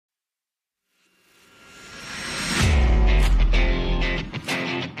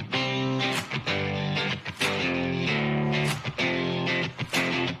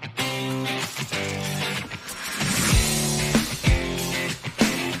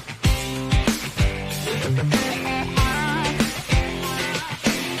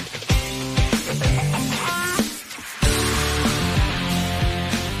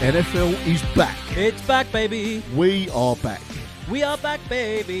NFL is back. It's back, baby. We are back. We are back,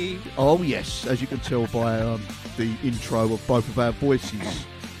 baby. Oh, yes. As you can tell by the intro of both of our voices,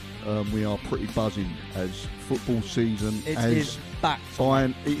 we are pretty buzzing as football season is back.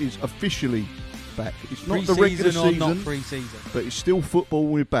 It is officially back. It's not the regular season, not pre-season, but it's still football.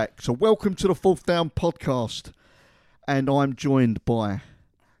 We're back. So welcome to the Fourth Down podcast. And I'm joined by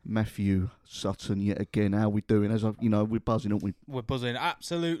Matthew Sutton yet again. How are we doing? We're buzzing, aren't we? We're buzzing,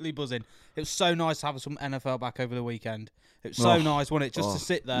 absolutely buzzing. It was so nice to have some NFL back over the weekend. It was so nice, wasn't it, just to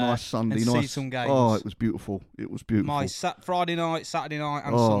sit there nice Sunday, and see some games. Oh, it was beautiful. It was beautiful. My Friday night, Saturday night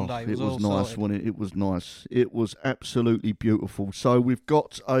and Sunday was all nice, sorted. wasn't it? It was nice. It was absolutely beautiful. So we've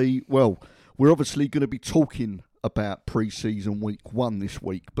got we're obviously going to be talking about pre-season week 1 this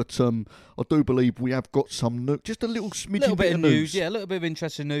week, but I do believe we have got some just a little smidgen bit of news. Yeah, a little bit of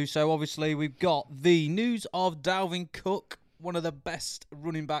interesting news. So obviously we've got the news of Dalvin Cook, one of the best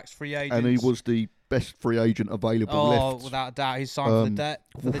running backs free agents. And he was the best free agent available left. Oh, without a doubt. He's signed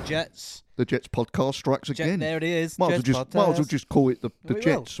for the Jets. The Jets podcast strikes again. There it is. Might as well just call it the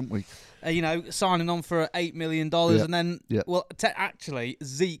Jets, haven't we? Signing on for $8 million. Yeah. And then, actually,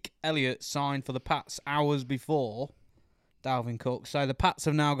 Zeke Elliott signed for the Pats hours before Dalvin Cook. So the Pats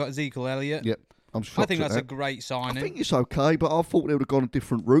have now got Ezekiel Elliott. Yep. I'm shocked I think that's that. a great signing. I think it's okay, but I thought they would have gone a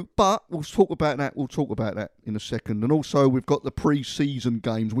different route. But we'll talk about that. We'll talk about that in a second. And also, we've got the pre-season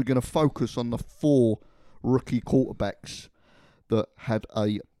games. We're going to focus on the 4 rookie quarterbacks that had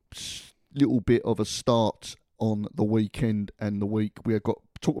a little bit of a start on the weekend and the week. We've got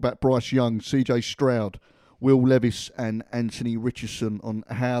talk about Bryce Young, CJ Stroud, Will Levis, and Anthony Richardson on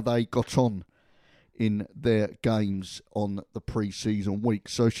how they got on in their games on the pre-season week.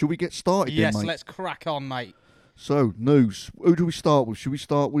 So should we get started then, mate? Yes, let's crack on, mate. So, news. Who do we start with? Should we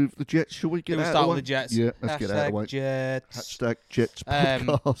start with the Jets? Should we get out of the way? Start with the Jets. Yeah, let's get out of the way. Jets. Hashtag Jets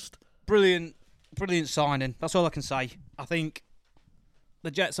podcast. Brilliant signing. That's all I can say. I think the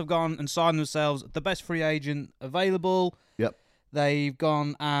Jets have gone and signed themselves the best free agent available. Yep. They've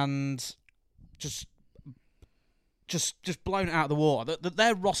gone and just blown it out of the water.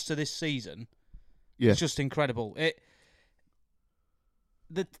 Their roster this season is just incredible.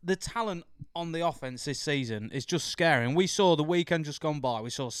 The talent on the offense this season is just scary. And we saw the weekend just gone by. We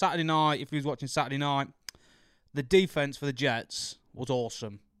saw Saturday night. If you was watching Saturday night, the defense for the Jets was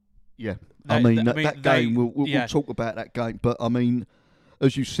awesome. Yeah, that game. We'll talk about that game. But I mean,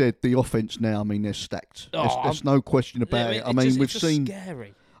 as you said, the offense now. I mean, they're stacked. There's no question about it. We've seen.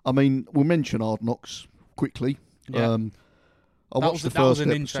 Scary. I mean, we'll mention Hard Knocks quickly. Yeah. I watched the first that was an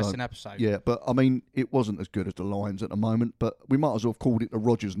episode. interesting episode. Yeah, but I mean, it wasn't as good as the Lions at the moment. But we might as well have called it the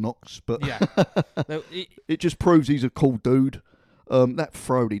Rogers Knocks. But yeah, it just proves he's a cool dude. That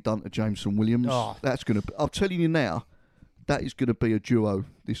throw he done to Jameson Williams. That's gonna. I'm telling you now. That is going to be a duo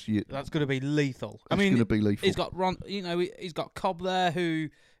this year. That's going to be lethal. It's going to be lethal. He's got he's got Cobb there, who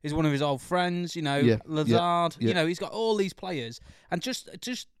is one of his old friends. Lazard. Yeah. He's got all these players, and just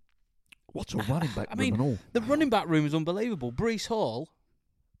what's a running back room and all? The running back room is unbelievable. Breece Hall,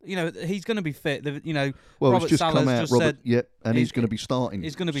 he's going to be fit. Robert Saleh's come out. just said, and he's going to be starting.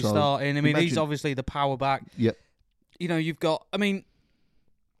 He's going to be starting. I mean, he's obviously the power back. Yep. You've got. I mean.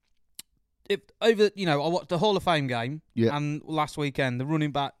 I watched the Hall of Fame game, and last weekend the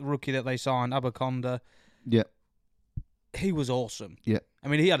running back rookie that they signed, Aberconda, he was awesome. Yeah, I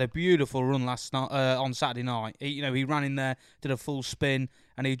mean he had a beautiful run last night on Saturday night. He ran in there, did a full spin,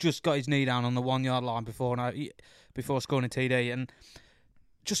 and he just got his knee down on the 1 yard line before scoring a TD, and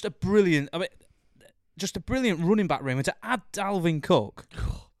just a brilliant running back room, and to add Dalvin Cook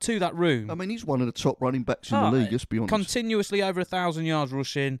to that room. I mean he's one of the top running backs in the league. Let's be honest, continuously over 1,000 yards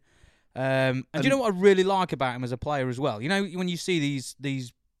rushing. And do you know what I really like about him as a player as well? When you see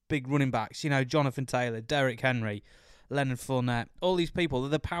these big running backs, Jonathan Taylor, Derrick Henry, Leonard Fournette, all these people, they're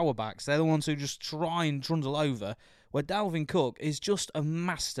the power backs. They're the ones who just try and trundle over, where Dalvin Cook is just a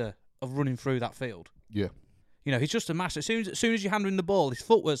master of running through that field. Yeah. He's just a master. As soon as you hand him the ball, his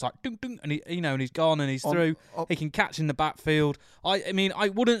footwork's like dunk dunk, and and he's gone and he's through. He can catch in the backfield. I mean, I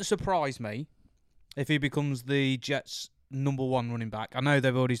wouldn't surprise me if he becomes the Jets' number 1 running back. I know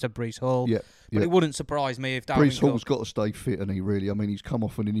they've already said Breece Hall, but it wouldn't surprise me if Breece Hall's got to stay fit, and really. I mean, he's come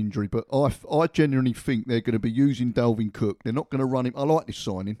off on an injury, but I genuinely think they're going to be using Dalvin Cook. They're not going to run him. I like this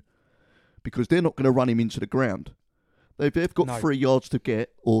signing because they're not going to run him into the ground. They've got 3 yards to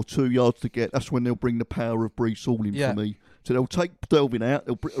get or 2 yards to get. That's when they'll bring the power of Breece Hall in for me. So they'll take Dalvin out.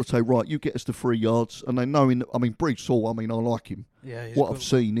 They'll say, right, you get us to 3 yards, and they know. Breece Hall. I like him. Yeah, what I've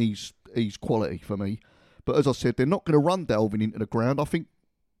seen, he's quality for me. But as I said, they're not going to run Dalvin into the ground. I think,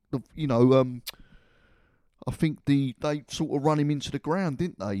 I think they sort of run him into the ground,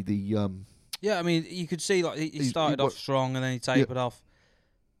 didn't they? Yeah, I mean, you could see like he started off strong and then he tapered off.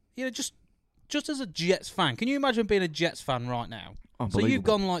 You know, just as a Jets fan, can you imagine being a Jets fan right now? So you've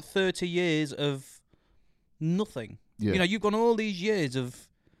gone like 30 years of nothing. Yeah. You know, you've gone all these years of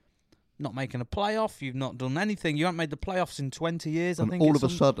not making a playoff. You've not done anything. You haven't made the playoffs in 20 years. I think. All of a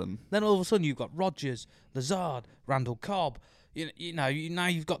sudden, you've got Rodgers, Lazard, Randall Cobb. Now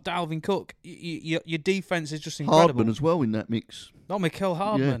you've got Dalvin Cook. Your defense is just incredible. Hardman as well in that mix. Not Mecole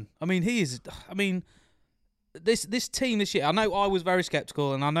Hardman. Yeah. I mean, he is. I mean, this team this year. I know I was very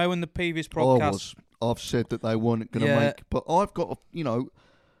sceptical, and I know in the previous podcast I've said that they weren't going to make. But I've got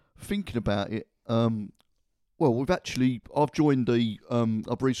thinking about it. Well, I've joined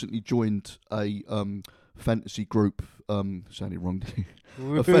I've recently joined a fantasy group. Sounded wrong.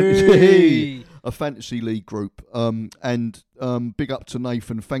 a fantasy league group. And big up to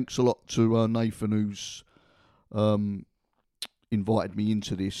Nathan. Thanks a lot to Nathan who's invited me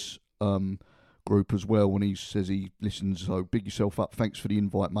into this group as well. When he says he listens, so big yourself up. Thanks for the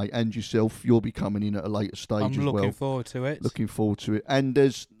invite, mate, and yourself. You'll be coming in at a later stage as well. I'm looking forward to it. Looking forward to it. And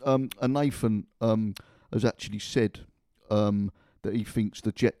there's a Nathan has actually said that he thinks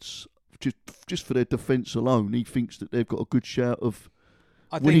the Jets, just for their defence alone, he thinks that they've got a good shout of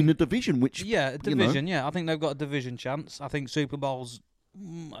winning the division. Which a division. I think they've got a division chance. I think Super Bowls.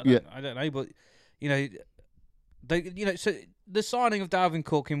 I don't know, but so the signing of Dalvin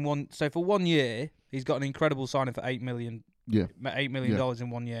Cook in one. So for 1 year, he's got an incredible signing for $8 million. Yeah, $8 million in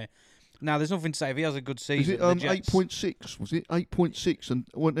 1 year. Now, there's nothing to say if he has a good season. Is it 8.6? Was it 8.6? And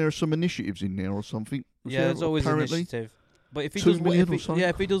weren't there some initiatives in there or something? There's always an initiative. But if he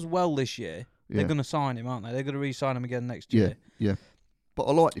if he does well this year, they're going to sign him, aren't they? They're going to re-sign him again next year. Yeah. But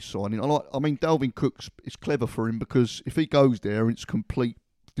I like this signing. I mean, Dalvin Cook's it's clever for him because if he goes there, it's complete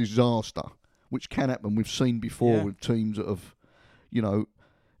disaster, which can happen. We've seen before with teams that have,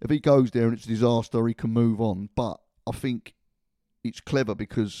 if he goes there and it's disaster, he can move on. But I think it's clever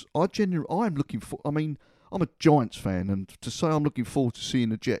because I'm looking for. I mean, I'm a Giants fan, and to say I'm looking forward to seeing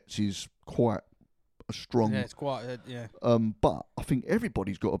the Jets is quite a strong. Yeah, it's quite. But I think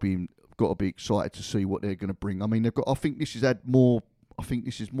everybody's got to be excited to see what they're going to bring. I mean, they've got. I think this has had more. I think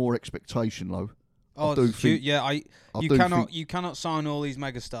this is more expectation, though. Oh, you cannot sign all these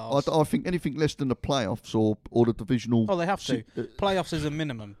megastars. I think anything less than the playoffs or the divisional. Oh, they have to. Playoffs is a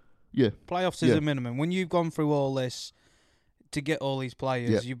minimum. Yeah. Playoffs is a minimum. When you've gone through all this to get all these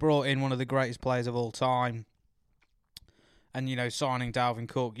players, you brought in one of the greatest players of all time, and signing Dalvin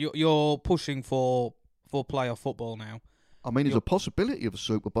Cook, you're pushing for playoff football now. I mean, there's a possibility of a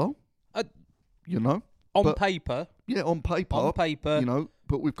Super Bowl. On paper. Yeah, on paper.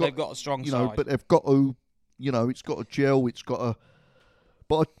 But they've got a strong side. But they've got to, it's got to gel. It's got to.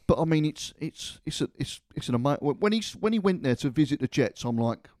 But I mean, it's an amazing. When he went there to visit the Jets, I'm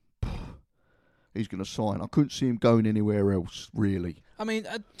like, he's going to sign. I couldn't see him going anywhere else, really. I mean,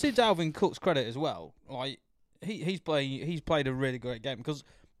 to Dalvin Cook's credit as well, like he's played a really great game because,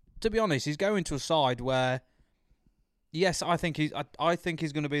 to be honest, he's going to a side where. Yes, I think he's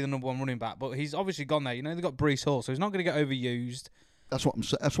going to be the number one running back, but he's obviously gone there. They've got Breece Hall, so he's not going to get overused. That's what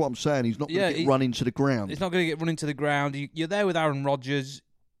I'm saying. He's not going to get run into the ground. He's not going to get run into the ground. You're there with Aaron Rodgers.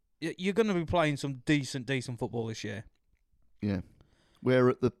 You're going to be playing some decent football this year. Yeah. Where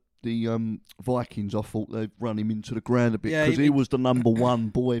at the Vikings, I thought they'd run him into the ground a bit because he was the number one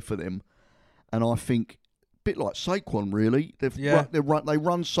boy for them, and I think a bit like Saquon really. They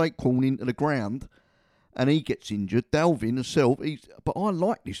run Saquon into the ground. And he gets injured. Dalvin himself. But I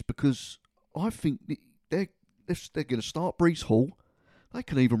like this because I think they're going to start Breece Hall. They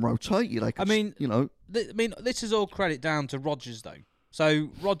can even rotate you. This is all credit down to Rodgers, though. So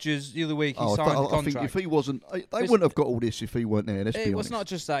Rodgers the other week he signed a contract. I think if he wasn't, they wouldn't have got all this if he weren't there. Let's be honest. It's not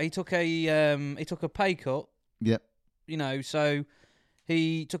just that he took a pay cut. Yep. So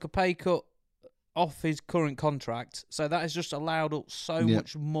he took a pay cut off his current contract. So that has just allowed up so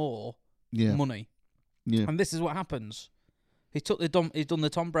much more money. Yeah. And this is what happens. He's done the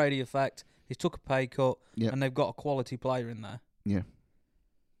Tom Brady effect. He's took a pay cut, and they've got a quality player in there. Yeah.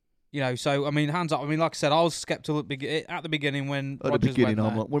 So I mean, hands up. I mean, like I said, I was skeptical at the beginning when Rodgers went there.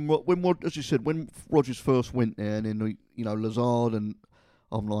 I'm like, when as you said, when Rodgers first went there, and then Lazard, and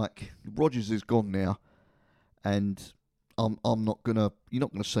I'm like, Rodgers is gone now, and you're not gonna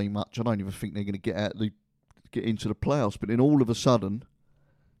see much. I don't even think they're gonna get into the playoffs. But then all of a sudden,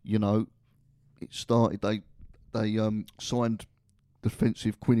 it started. They signed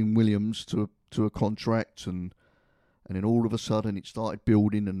defensive Quinnen Williams to a contract, and then all of a sudden it started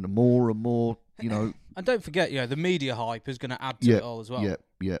building, and the more and more you know. And don't forget, the media hype is going to add to it all as well.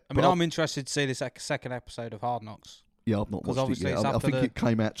 Yeah. I mean, I'm interested to see this second episode of Hard Knocks. Yeah, I've not watched it yet. It's I think it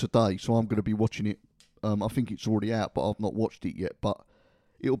came out today, so I'm going to be watching it. I think it's already out, but I've not watched it yet. But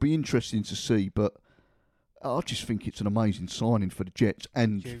it'll be interesting to see. But I just think it's an amazing signing for the Jets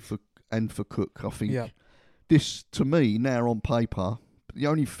and for Cook. I think this, to me, now on paper, the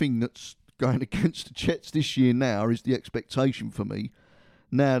only thing that's going against the Jets this year now is the expectation for me.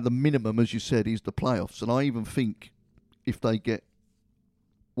 Now, the minimum, as you said, is the playoffs. And I even think if they get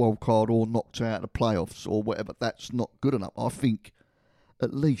wild card or knocked out of the playoffs or whatever, that's not good enough. I think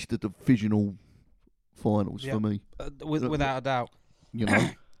at least the divisional finals for me. Without a doubt.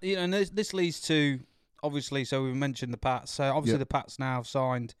 And this leads to, obviously, so we've mentioned the Pats. So obviously the Pats now have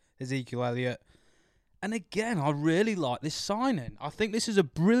signed Ezekiel Elliott. And again, I really like this signing. I think this is a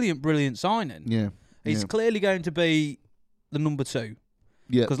brilliant signing. Yeah. He's clearly going to be the number 2.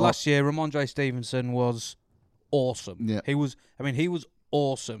 Yeah. Because last year, Ramondre Stevenson was awesome. Yeah. He was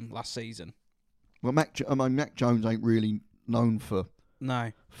awesome last season. Well, Mac Jones ain't really known for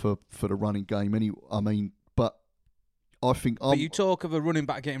the running game. But I think... But you talk of a running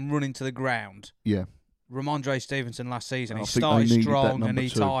back getting run into the ground. Yeah. Ramondre Stevenson last season, he started strong and he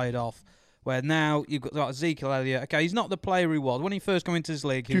tied off. Where now you've got Ezekiel Elliott. Okay, he's not the player he was. When he first came into this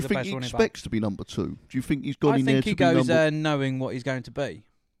league, he was the best running back. Do you think he expects to be number 2? Do you think he's gone in there to be I think he goes there knowing what he's going to be.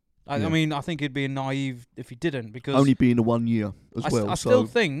 I mean, I think he'd be naive if he didn't, because... Only being a 1 year as well. I still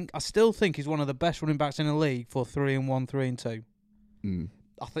think he's one of the best running backs in the league for 3-1, 3-2. Mm.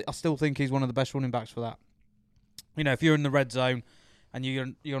 I still think he's one of the best running backs for that. If you're in the red zone and you're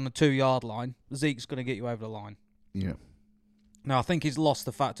on the 2-yard line, Zeke's going to get you over the line. Yeah. Now, I think he's lost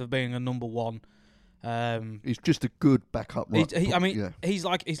the fact of being a number 1. He's just a good backup. He's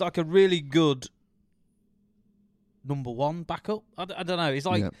like a really good number 1 backup. I don't know. He's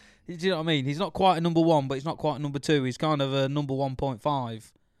like, do you know what I mean? He's not quite a number 1, but he's not quite a number 2. He's kind of a number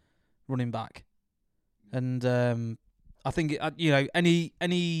 1.5 running back. And I think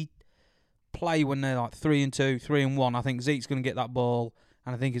any play when they're like 3-2, 3-1, I think Zeke's going to get that ball,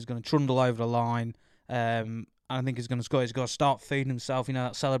 and I think he's going to trundle over the line. And I think he's going to score. He's got to start feeding himself.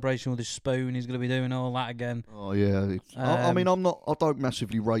 That celebration with his spoon. He's going to be doing all that again. Oh yeah. I don't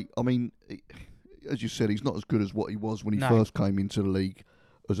massively rate. I mean, as you said, he's not as good as what he was when he first came into the league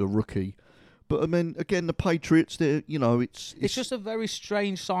as a rookie. But I mean, again, the Patriots, it's just a very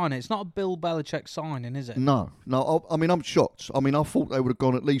strange signing. It's not a Bill Belichick signing, is it? No. I'm shocked. I mean, I thought they would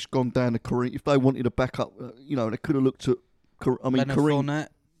have at least gone down to Kareem if they wanted a backup. They could have looked at. Leonard Fournette.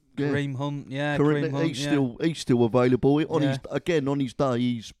 Kareem Hunt, Kareem Hunt, he's still available. On his day,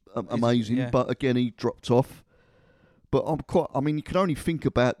 he's amazing. But again, he dropped off. But you can only think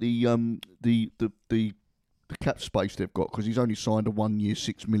about the cap space they've got, because he's only signed a 1 year,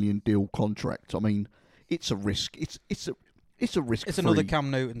 $6 million deal contract. I mean, it's a risk. It's a risk. It's another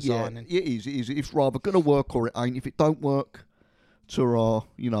Cam Newton signing. It is. It's rather going to work or it ain't. If it don't work, we're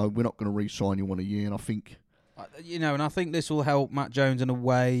not going to re-sign you 1 year. And I think. And I think this will help Matt Jones in a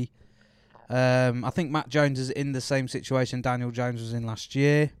way. I think Matt Jones is in the same situation Daniel Jones was in last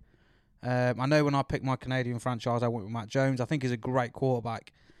year. I know when I picked my Canadian franchise, I went with Matt Jones. I think he's a great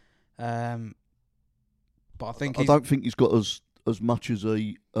quarterback. But I think I don't think he's got as much as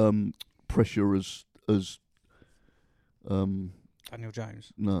a pressure as Daniel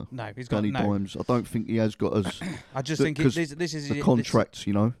Jones. No, he's got Danny Dimes. I don't think he has got as. I just think this is the contracts,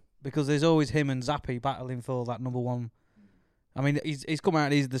 because there's always him and Zappi battling for that number 1. I mean, he's come out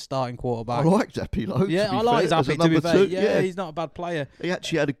and he's the starting quarterback. I like Zappi, though. Yeah, I like Zappi, to be fair. Yeah, he's not a bad player. He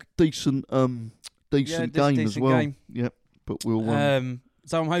actually had a decent game as well. Yeah, but we'll.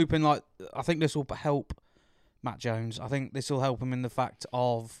 So I'm hoping, I think this will help Matt Jones. I think this will help him in the fact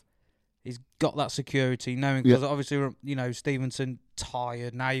of he's got that security, knowing, because obviously, Stevenson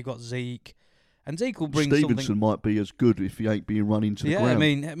tired. Now you've got Zeke. And Zeke will bring Stevenson might be as good if he ain't being run into the ground.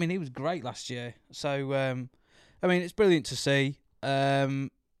 I mean, he was great last year. So, it's brilliant to see.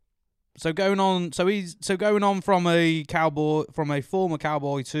 So going on from a former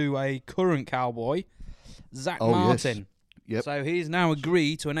Cowboy to a current Cowboy, Zach Martin. Yes. Yep. So he's now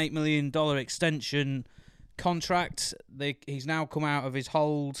agreed to an $8 million extension contract. He's now come out of his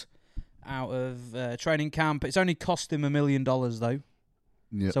hold, out of training camp. It's only cost him $1 million though.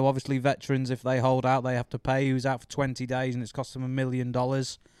 Yep. So obviously veterans, if they hold out, they have to pay. He was out for 20 days and it's cost him $1 million.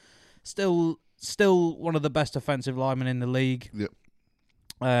 Still one of the best offensive linemen in the league. Yep.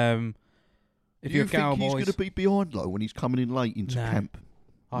 If Do you're you think Cowboys, he's going to be behind though when he's coming in late into camp?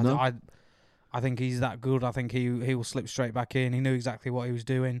 I think he's that good. I think he will slip straight back in. He knew exactly what he was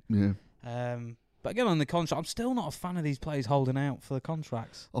doing. Yeah. But again, on the contract, I'm still not a fan of these players holding out for the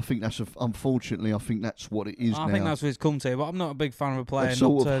contracts. I think unfortunately, I think that's what it is now. I think that's what it's come to, but I'm not a big fan of a player They not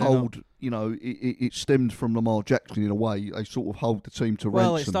sort of turning hold, up. it stemmed from Lamar Jackson in a way. They sort of hold the team to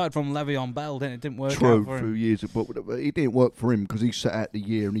Well, ransom. it started from Le'Veon Bell, didn't it? It didn't work True, out for a few him. years, but it didn't work for him because he sat out the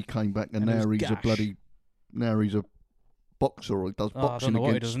year and he came back and And now it was he's gash. now he's a boxer or he does Oh, I boxing don't know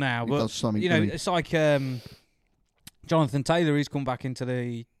what he against. does now, he but does something. you know, doesn't he? it's like Jonathan Taylor. He's come back into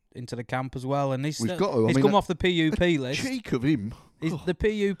the camp as well, and he's We've got to. I he's mean, come off the PUP list. cheek of him. The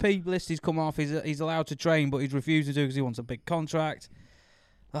PUP list he's come off. He's allowed to train, but he's refused to do because he wants a big contract.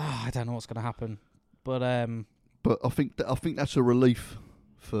 I don't know what's going to happen, but But I think that's a relief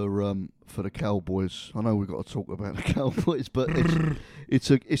for the Cowboys. I know we've got to talk about the Cowboys, but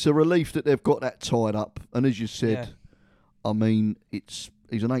it's a relief that they've got that tied up. And as you said, I mean, he's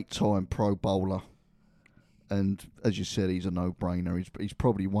an 8-time Pro Bowler, and as you said, he's a no-brainer. He's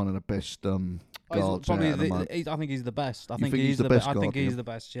probably one of the best guards out at the moment. I think he's the best. I You think he's the best I think guard, he's yeah? the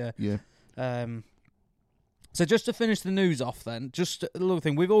best. Yeah. Yeah. So just to finish the news off, then, just a little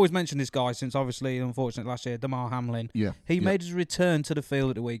thing. We've always mentioned this guy since, obviously, unfortunately, last year, Damar Hamlin. Yeah. He yeah. made his return to the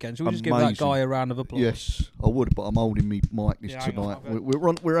field at the weekend. Should we just give that Amazing. guy a round of applause? Yes, I would, but I'm holding me mic Yeah, hang on, tonight. I've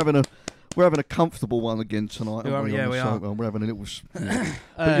got- We're having a comfortable one again tonight. We are, aren't we, yeah, on the we sofa? are. We're having a little.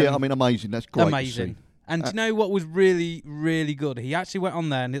 But yeah, I mean, amazing. That's great. Amazing. To see. And do you know what was really, really good? He actually went on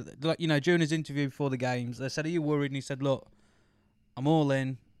there, and during his interview before the games, they said, "Are you worried?" And he said, "Look, I'm all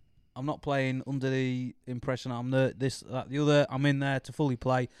in. I'm not playing under the impression I'm this, that, the other. I'm in there to fully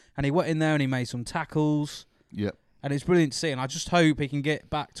play." And he went in there and he made some tackles. Yep. And it's brilliant to see. And I just hope he can get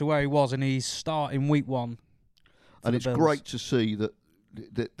back to where he was, and he's starting week 1. And it's great to see that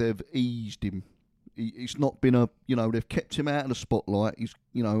they've eased him. It's not been they've kept him out of the spotlight.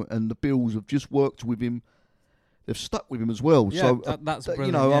 And the Bills have just worked with him. They've stuck with him as well. Yeah, so that's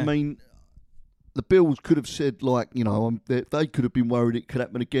brilliant. I mean, the Bills could have said they could have been worried it could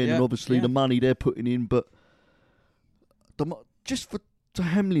happen again, and obviously the money they're putting in, but just for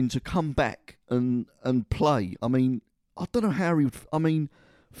Hamlin to come back and play. I mean, I don't know how he would. I mean,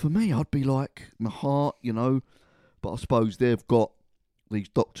 for me, I'd be like my heart, but I suppose they've got these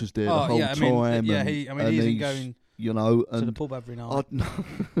doctors there the whole time. He isn't going to the pub every night.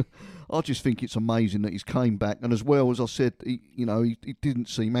 I just think it's amazing that he's came back, and as well as I said, he didn't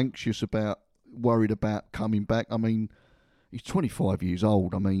seem anxious worried about coming back. I mean, he's 25 years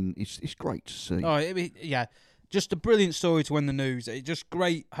old. I mean, it's great to see. Oh, just a brilliant story to win the news. It's just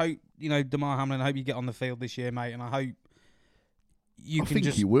great. Hope Damar Hamlin. I hope you get on the field this year, mate, and I hope you can. I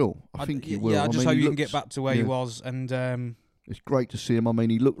think he will. I think he will. Yeah, I just hope he you can get back to where he was, and it's great to see him. I mean,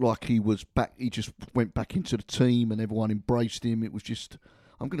 he looked like he was back. He just went back into the team, and everyone embraced him. It was just.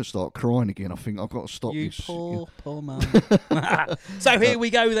 I'm going to start crying again. I think I've got to stop you this. poor man. So here we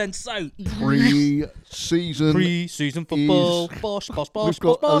go then. So pre-season football. Bosh, we've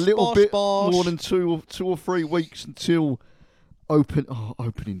got a little bit more than 2 or 3 weeks until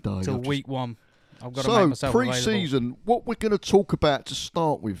opening day. Till week 1. I've got to make myself available. Pre-season. What we're going to talk about to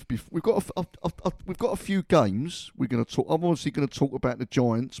start with. We've got a few games. We're going to talk. I'm obviously going to talk about the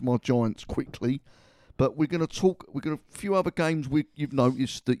Giants. My Giants quickly. But we're going to talk. We're going to a few other games you've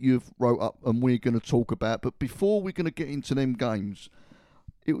noticed that you've wrote up, and we're going to talk about. But before we're going to get into them games,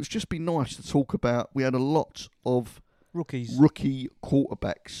 it would just be nice to talk about. We had a lot of rookie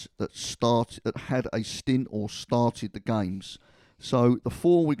quarterbacks that had a stint or started the games. So the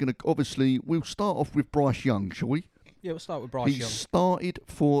 4 we're going to we'll start off with Bryce Young, shall we? Yeah, we'll start with Bryce Young. He started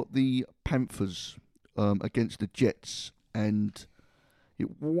for the Panthers against the Jets, and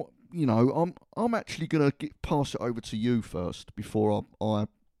I'm actually going to pass it over to you first before I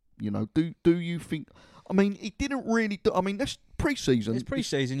do you think? I mean, he didn't really. I mean, that's pre-season. It's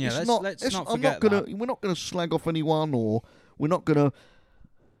pre-season, yeah. Let's not I'm forget not gonna. We're not going to slag off anyone, or we're not going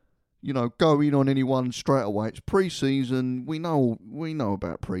to, go in on anyone straight away. It's pre-season. We know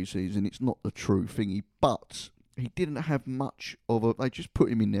about pre-season. It's not the true thingy, but he didn't have much of a. They just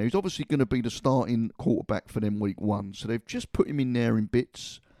put him in there. He's obviously going to be the starting quarterback for them week 1, so they've just put him in there in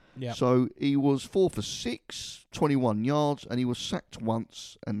bits. Yeah. So he was 4 for 6, 21 yards, and he was sacked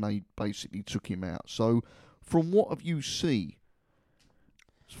once, and they basically took him out. So, from what have you seen?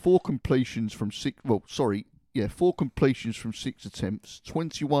 4 completions from 6. Well, sorry, 4 completions from 6 attempts,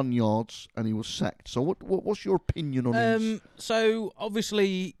 21 yards, and he was sacked. So, what's your opinion on him? So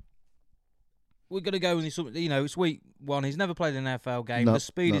obviously, we're going to go with this. It's week 1. He's never played an NFL game. The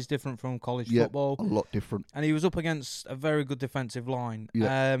speed is different from college football. A lot different. And he was up against a very good defensive line.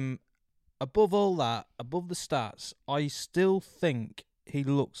 Yeah. Above all that, above the stats, I still think he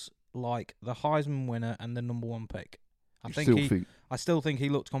looks like the Heisman winner and the number 1 pick. I still think he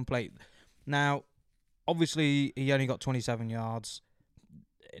looked complete. Now, obviously he only got 27 yards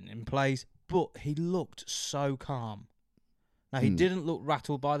in plays, but he looked so calm. Now, he didn't look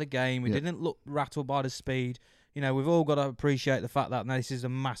rattled by the game. He didn't look rattled by the speed. You know, we've all got to appreciate the fact that this is a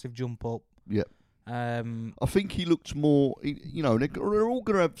massive jump up. Yeah. I think he looked more, you know, they're all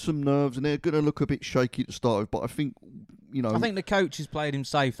going to have some nerves and they're going to look a bit shaky at the start of, but I think, you know. I think the coaches played him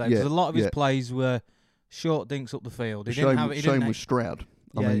safe, though, because a lot of his plays were short dinks up the field. Same with Stroud.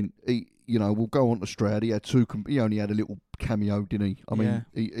 I mean, we'll go on to Stroud. He had he only had a little cameo, didn't he? I mean,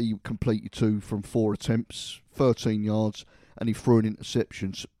 he completed 2 from 4 attempts, 13 yards, and he threw an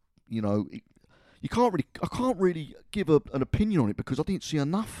interception. You know, I can't really give an opinion on it because I didn't see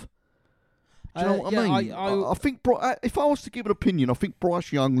enough. Do you know what I mean? I think if I was to give an opinion, I think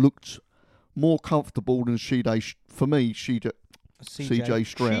Bryce Young looked more comfortable than CJ Stroud.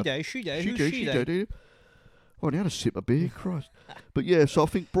 CJ. Oh, he had a sip of beer, Christ. But yeah, so I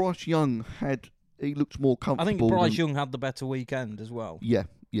think Bryce Young he looked more comfortable. I think Bryce Young had the better weekend as well. Yeah.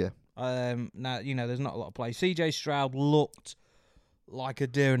 Now, you know, there's not a lot of play. CJ Stroud looked like a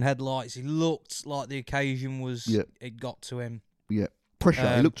deer in headlights. He looked like the occasion was it got to him. Yeah.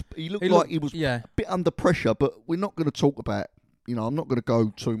 Pressure. He looked like he was a bit under pressure, but we're not going to talk about, you know, I'm not going to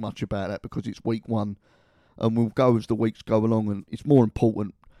go too much about that because it's week 1 and we'll go as the weeks go along, and it's more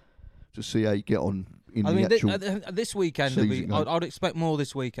important to see how you get on in the actual this weekend. I'd expect more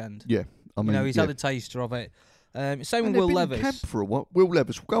this weekend. Yeah. I mean, you know, he's had a taster of it. Same with Will Levis. In camp for a while. Will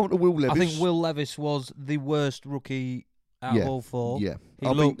Levis. We'll go on to Will Levis. I think Will Levis was the worst rookie out of all 4. Yeah. He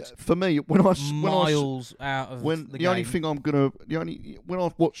looked for me, out of the game. Only thing when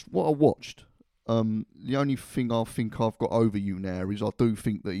I watched what I watched, the only thing I think I've got over you now is I do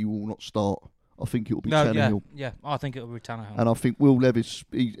think that he will not start. I think it will be Tannehill. Yeah, I think it will be Tannehill. And I think Will Levis,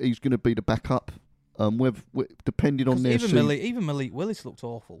 he's going to be the backup. Depending on their even Malik Willis looked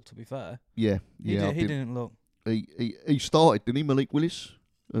awful. To be fair, he didn't look. He started, didn't he, Malik Willis?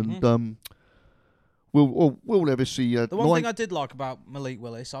 And Will Levis. The one thing I did like about Malik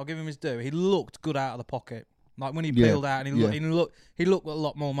Willis, I'll give him his due. He looked good out of the pocket. Like when he peeled out, and he looked a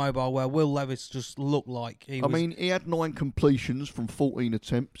lot more mobile. Where Will Levis just looked like he was. I mean, he had 9 completions from 14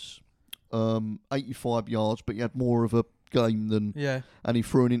 attempts, 85 yards, but he had more of a game than and he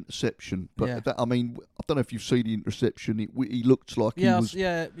threw an interception. But I mean, I don't know if you've seen the interception. He looked like he was.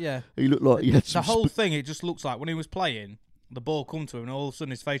 He looked like he had the whole thing. It just looks like when he was playing, the ball come to him, and all of a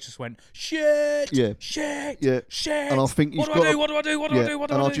sudden his face just went shit. Shit. And I think he's What do I do?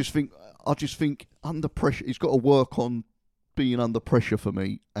 And I just think under pressure, he's got to work on being under pressure for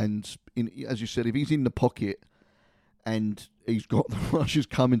me. And as you said, if he's in the pocket and he's got the rushes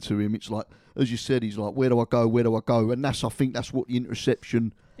coming to him, it's like, as you said, he's like, where do I go? And I think that's what the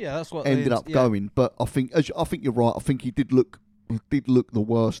interception ended up going. But I think you're right. I think he did look the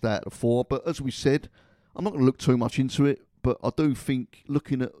worst out of 4. But as we said, I'm not going to look too much into it. But I do think,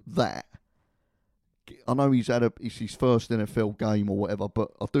 looking at that, I know it's his first NFL game or whatever,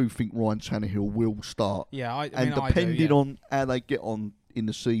 but I do think Ryan Tannehill will start. Yeah, depending on how they get on in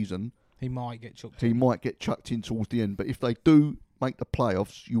the season, he might get chucked. Chucked in towards the end. But if they do make the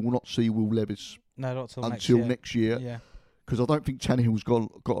playoffs, you will not see Will Levis until next year. Yeah, because I don't think Tannehill's got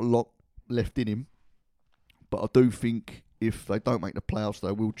a lot left in him. But I do think if they don't make the playoffs,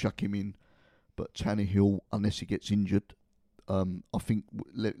 they will chuck him in. But Tannehill, unless he gets injured, I think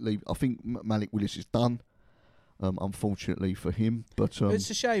Malik Willis is done. Unfortunately for him, but it's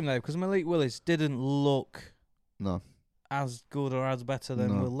a shame though because Malik Willis didn't look as good or as better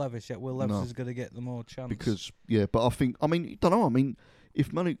than Will Levis. Yet Will Levis is going to get the more chance. Because I don't know. I mean,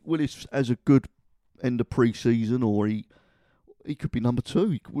 if Malik Willis has a good end of pre-season, or he could be number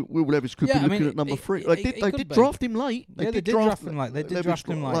 2. Will Levis could be looking at number 3. They did draft him late. They did draft him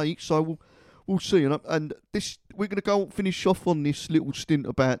late. So we'll see. And this, we're going to go finish off on this little stint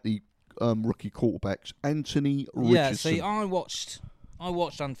about the rookie quarterbacks. Anthony Richardson. Yeah, see, I watched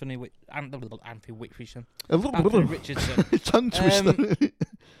Anthony Richardson. Tongue twister.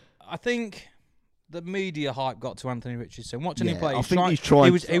 I think the media hype got to Anthony Richardson. Watching him play,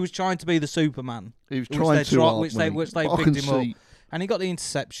 he was trying to be the Superman. He was trying to, which they picked him up, and he got the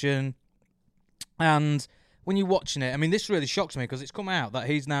interception. And when you're watching it, I mean, this really shocks me because it's come out that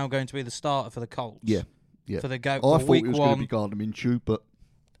he's now going to be the starter for the Colts. Yeah. For the I thought week it was going to be Gardner Minshew, but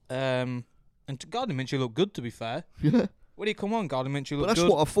and Gardner Minshew looked good, to be fair. Yeah. When he come on, Gardner Minshew looked good. But that's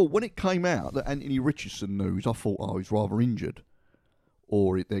what I thought. When it came out that Anthony Richardson news, I thought, he's rather injured.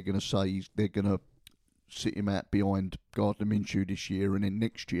 Or they're going to say they're going to sit him out behind Gardner Minshew this year and then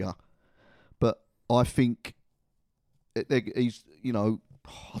next year. But I think he's, I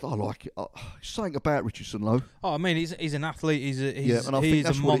like it. Something about Richardson, though. Oh, I mean, he's an athlete. He's and I think he's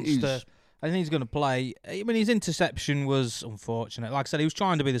that's a what monster. it is. I think he's going to play. I mean, his interception was unfortunate. Like I said, he was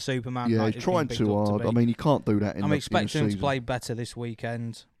trying to be the Superman. Yeah, like he's trying too hard. I mean, he can't do that in I'm the expecting in him the to play better this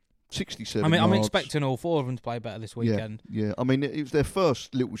weekend. 67 I'm yards. expecting all 4 of them to play better this weekend. Yeah. I mean, it was their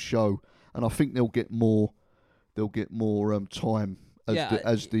first little show, and I think they'll get more. They'll get more time. I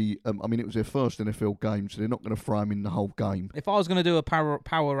mean, it was their first NFL game, so they're not going to throw him in the whole game. If I was going to do a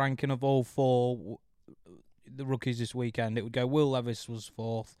power ranking of all 4 the rookies this weekend, it would go Will Levis was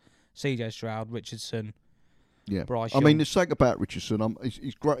 4th, CJ Stroud, Richardson, Bryce Young. I mean, the thing about Richardson,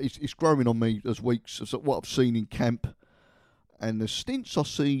 he's growing on me as weeks as what I've seen in camp, and the stints I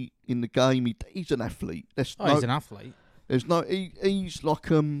see in the game. He's an athlete. He's an athlete. There's no. He's like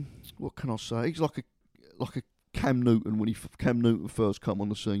what can I say? He's like a Cam Newton when Cam Newton first come on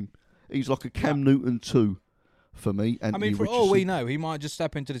the scene. He's like a Cam Newton 2 for me. I mean, for all we know, he might just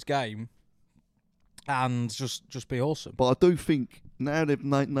step into this game and just be awesome. But I do think now they've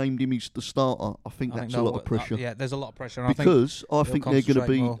named him as the starter. I think that's a lot of pressure. There's a lot of pressure. Because I think they're going to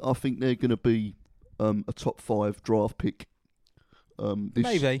be. More. I think they're going to be a top 5 draft pick.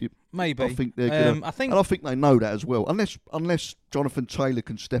 Maybe. I think they're going to. And I think they know that as well. Unless Jonathan Taylor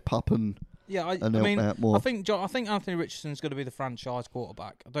can step up and. Yeah, I help mean, out more. I think Anthony Richardson's going to be the franchise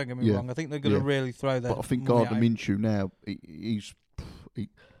quarterback. Don't get me wrong. I think they're going to really throw their. But I think Gardner Minshew now, I bet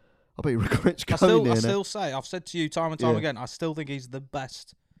he regrets going there. I still say, I've said to you time and time again, I still think he's the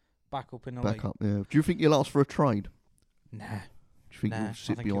best backup in the league. Backup, yeah. Do you think he'll ask for a trade? Nah. Do you think he'll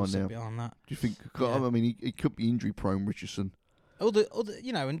sit behind now? Behind that. Do you think? I mean, he could be injury prone, Richardson.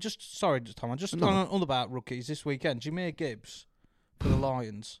 And just sorry, Tom. I'm just going on about rookies this weekend. Jameer Gibbs for the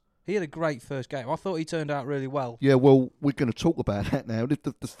Lions. He had a great first game. I thought he turned out really well. Yeah, well, we're going to talk about that now.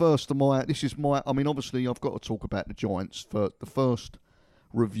 The first of my... This is my... I mean, obviously, I've got to talk about the Giants. For the first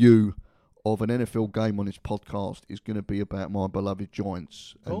review of an NFL game on this podcast is going to be about my beloved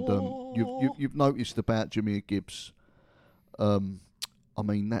Giants. And you've noticed about Jameer Gibbs. I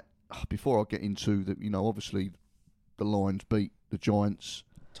mean, that... Before I get into the... obviously, the Lions beat the Giants.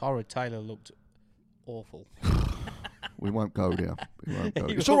 Tyrod Taylor looked awful. We won't go there.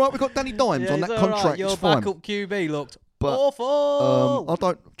 It's all right. We've got Danny Dimes on that contract. Right. Your it's fine. backup QB looked awful. I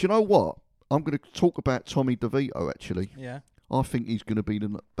don't. Do you know what? I'm going to talk about Tommy DeVito. Actually, yeah. I think he's going to be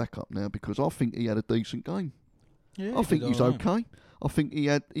the backup now because I think he had a decent game. Yeah, I think he's okay. I think he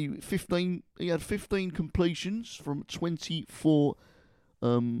had 15 completions from 24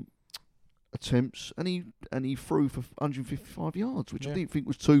 attempts, and he threw for 155 yards, which I didn't think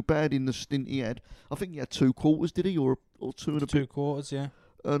was too bad in the stint he had. I think he had 2 quarters, did he, or 2 and a bit? 2 quarters, yeah.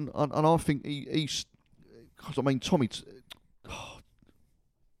 And I think he's, because I mean Tommy,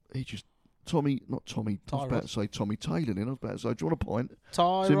 not Tommy. I was about to say Tommy Taylor. Then I was about to say, do you want a point?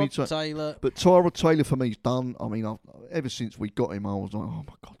 Tyrod Taylor. But Tyrod Taylor for me's done. I mean, ever since we got him, I was like, oh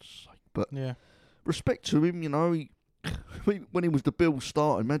my God's sake. But respect to him, he. When he was the Bills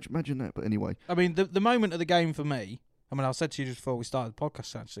starter, imagine that. But anyway, I mean, the moment of the game for me, I mean, I said to you just before we started the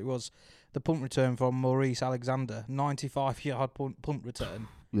podcast, actually, was the punt return from Maurice Alexander, 95-yard punt return.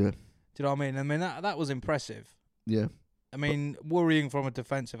 Yeah. Do you know what I mean? I mean, that was impressive. Yeah. I mean, worrying from a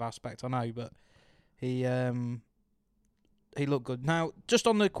defensive aspect, I know, but he looked good. Now, just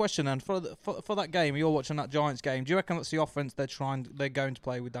on the question, and for that game, you're watching that Giants game. Do you reckon that's the offense they're going to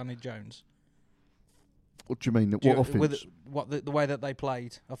play with Danny Jones? What do you mean? What offense? The way that they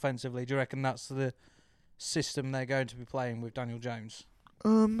played offensively. Do you reckon that's the system they're going to be playing with Daniel Jones?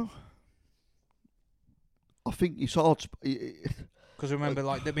 I think it's hard. Because remember,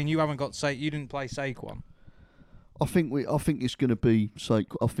 you haven't got you didn't play Saquon. I think it's going to be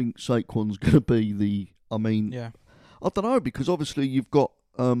Saquon. I think Saquon's going to be the. I mean, I don't know because obviously you've got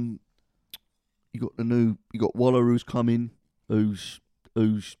Waller who's coming, who's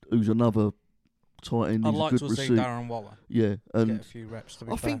another tight end. I'd like to see Darren Waller. Yeah, and get a few reps. To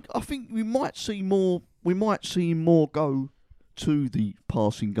be fair. I think we might see more. We might see him more go to the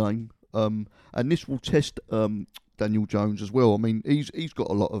passing game, and this will test Daniel Jones as well. I mean, he's got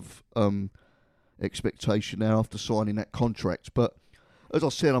a lot of expectation now after signing that contract. But as I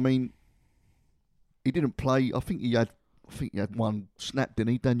said, I mean, he didn't play. I think he had one snap,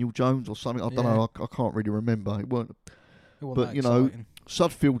 didn't he, Daniel Jones or something? I don't know. I can't really remember. It wasn't but exciting.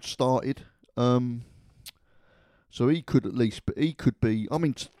 Sudfeld started. So he could at least, but he could be. I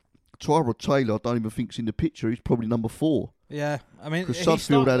mean, Tyrod Taylor, I don't even think's in the picture. He's probably number 4. Yeah, I mean, because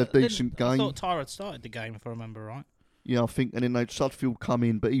Sudfeld had a decent game. I thought Tyrod started the game, if I remember right. Yeah, I think, and then Sudfeld come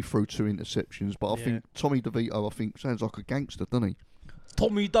in, but he threw 2 interceptions. But I think Tommy DeVito, sounds like a gangster, doesn't he?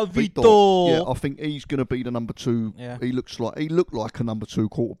 Tommy Vito. DeVito. Yeah, I think he's going to be the number 2. Yeah. He looked like a number 2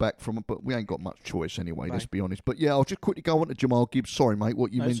 quarterback but we ain't got much choice anyway. Right. Let's be honest. But yeah, I'll just quickly go on to Jamal Gibbs. Sorry, mate,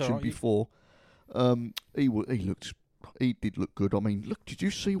 what you mentioned alright. before. He did look good. I mean, look, did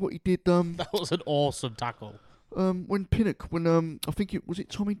you see what he did? That was an awesome tackle. When Pinnock, I think it was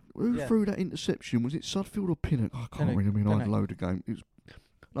Tommy who threw that interception. Was it Sudfield or Pinnock? I can't remember. I had a load of game.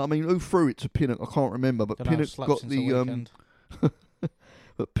 Who threw it to Pinnock? I can't remember. But Pinnock got the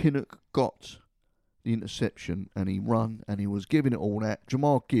but Pinnock got the interception and he run and he was giving it all that.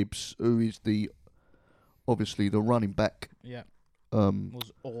 Jamal Gibbs, who is obviously the running back. Yeah.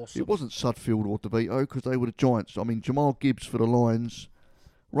 Was awesome. It wasn't Sudfield or DeVito because they were the Giants. I mean, Jamal Gibbs for the Lions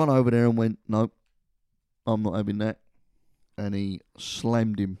run over there and went, nope, I'm not having that. And he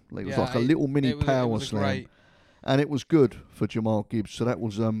slammed him. It was like a little mini power slam. And it was good for Jamal Gibbs. So that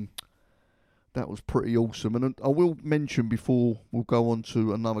was pretty awesome. And I will mention before we'll go on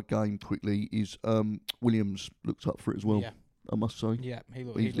to another game quickly is Williams looked up for it as well. Yeah. I must say. Yeah, he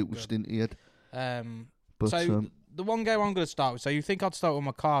looked His little good. stint he had. But so the one game I'm going to start with. So you think I'd start with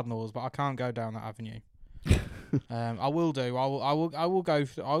my Cardinals, but I can't go down that avenue. I will do. I will go.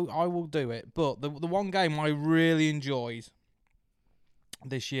 I will do it. But the one game I really enjoyed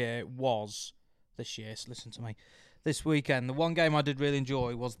this year. Listen to me. This weekend, the one game I did really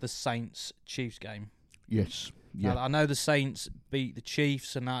enjoy was the Saints-Chiefs game. Yes. Yeah. Now, I know the Saints beat the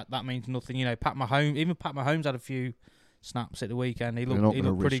Chiefs, and that means nothing. You know, Pat Mahomes had a few snaps at the weekend. He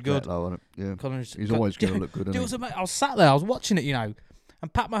looked pretty good. Though, yeah. He's always going to look good. I was sat there, I was watching it,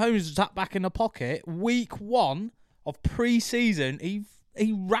 and Pat Mahomes sat back in the pocket. Week 1 of pre-season, he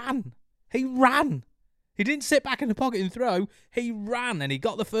ran. He ran. He didn't sit back in the pocket and throw. He ran, and he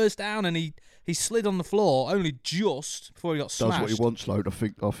got the first down, and he slid on the floor only just before he got smashed. Does what he wants, though.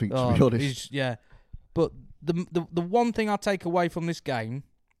 I think to be honest. But the one thing I take away from this game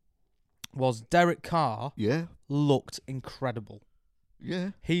was Derek Carr. Yeah. Looked incredible.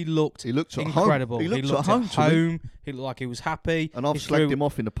 Yeah. He looked At incredible. home. He looked at home. He looked like he was happy. And I've slagged him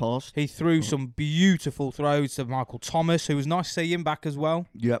off in the past. He threw some beautiful throws to Michael Thomas, who was nice to see him back as well.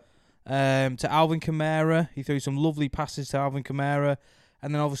 Yep. To Alvin Kamara. He threw some lovely passes to Alvin Kamara.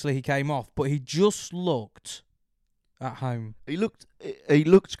 And then obviously he came off. But he just looked at home. He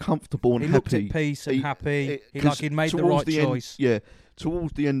looked comfortable and he happy. He looked at peace and happy. He'd made the right choice.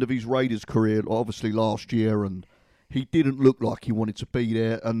 Towards the end of his Raiders career, obviously last year, and he didn't look like he wanted to be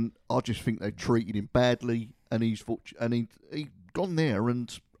there. And I just think they treated him badly. And he's gone there,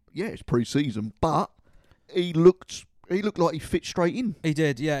 and yeah, it's pre-season, but he looked like he fit straight in. He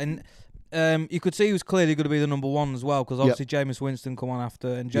did, yeah, and you could see he was clearly going to be the number 1 as well, because obviously Jameis Winston come on after,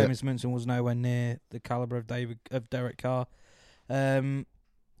 and Jameis Winston was nowhere near the caliber of Derek Carr.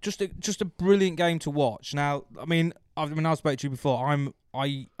 Just a brilliant game to watch. Now, I spoke to you before. I'm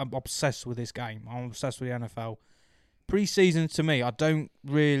obsessed with this game. I'm obsessed with the NFL. Pre-season to me, I don't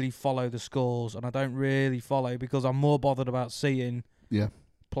really follow the scores, and I don't really follow because I'm more bothered about seeing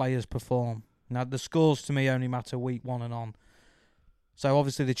players perform. Now, the scores to me only matter week 1 and on. So,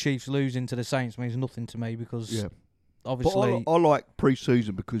 obviously, the Chiefs losing to the Saints means nothing to me because, obviously... But I like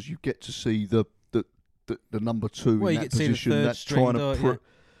pre-season because you get to see the number 2 in that position that's trying to put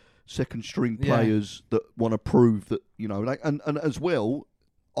second-string players that want to prove that, and as well,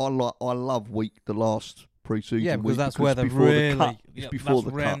 I love the last pre-season week. Yeah, because that's where they're really... It's before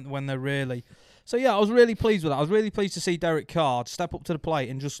the cut. When they're really... So, yeah, I was really pleased with that. I was really pleased to see Derek Carr step up to the plate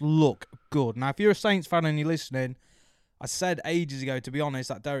and just look good. Now, if you're a Saints fan and you're listening, I said ages ago, to be honest,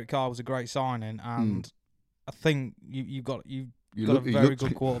 that Derek Carr was a great signing, and I think you've got a very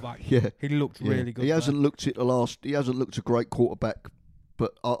good quarterback. Yeah, he looked really good. He hasn't looked a great quarterback,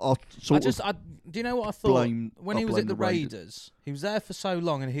 but do you know what I thought when he was at the Raiders? He was there for so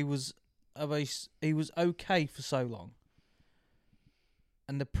long, and he was okay for so long.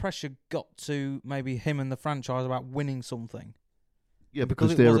 And the pressure got to maybe him and the franchise about winning something. Yeah,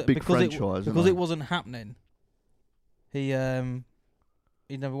 because they're a big franchise. Because it wasn't happening. He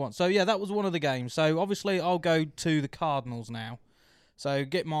never won. So, yeah, that was one of the games. So, obviously, I'll go to the Cardinals now. So,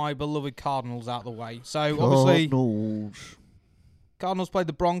 get my beloved Cardinals out of the way. So, obviously, Cardinals played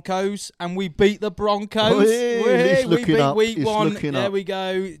the Broncos, and we beat the Broncos. We beat week 1. There we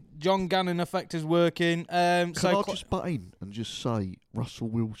go. John Gannon effect is working. Can I just butt in and just say Russell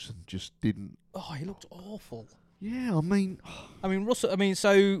Wilson just didn't... Oh, he looked awful. Yeah, I mean, Russell...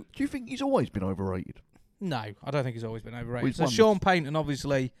 so... Do you think he's always been overrated? No, I don't think he's always been overrated. So Sean Payton,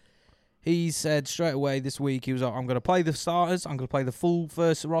 obviously, he said straight away this week, he was like, I'm going to play the starters, I'm going to play the full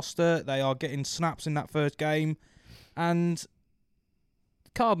first roster. They are getting snaps in that first game. And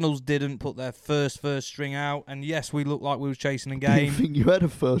Cardinals didn't put their first string out, and yes, we looked like we was chasing a Didn't game. think you had a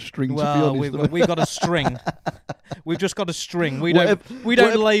first string, Well, to be honest. we've got a string. We've just got a string. We Whatever-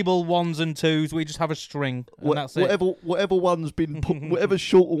 don't label ones and twos. We just have a string, and that's it. Whatever one's been whatever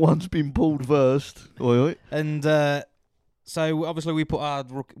shorter one's been pulled first. Oi. And so obviously we put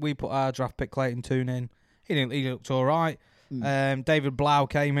our draft pick Clayton Tune in. He looked all right. David Blau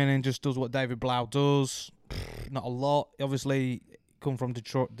came in and just does what David Blau does. Not a lot. Obviously, come from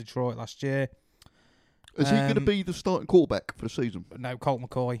Detroit last year. Is he going to be the starting quarterback for the season? No, Colt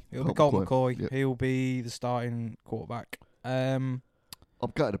McCoy. It'll be Colt Colt McCoy. Yep. He'll be the starting quarterback. I'm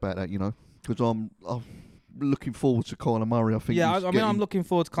gutted about that, because I'm looking forward to Kyler Murray. I think. Yeah, I'm looking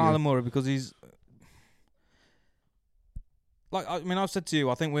forward to Kyler Murray because he's. I've said to you,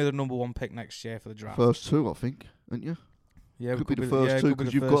 I think we're the number 1 pick next year for the draft. First 2, I think, aren't you? Yeah, could be the first 2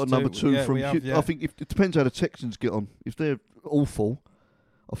 because you've got a number 2 from. I think it depends how the Texans get on. If they're awful,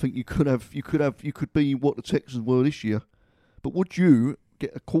 I think you could be what the Texans were this year. But would you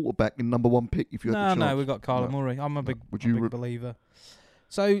get a quarterback in number 1 pick if you had the chance? No, we've got Kyler Murray. I'm a big believer.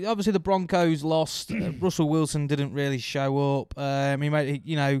 So obviously the Broncos lost. Russell Wilson didn't really show up.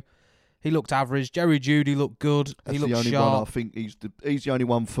 He looked average. Jerry Jeudy looked good. That's he looked the only sharp. one I think he's the only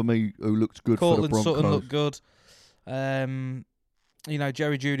one for me who looked good for the Cortland Broncos. Sutton looked good.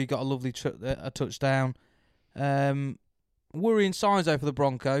 Jerry Jeudy got a lovely a touchdown. Worrying signs though for the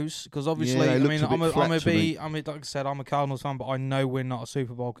Broncos because obviously, like I said, I'm a Cardinals fan, but I know we're not a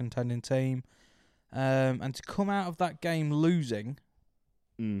Super Bowl contending team. And to come out of that game losing,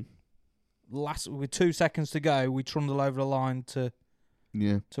 with 2 seconds to go, we trundle over the line to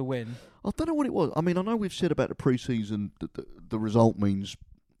win. I don't know what it was. I know we've said about the preseason that the result means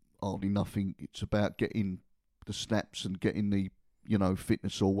hardly nothing. It's about getting the snaps and getting the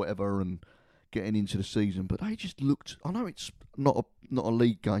fitness or whatever and getting into the season. But they just looked. I know it's not a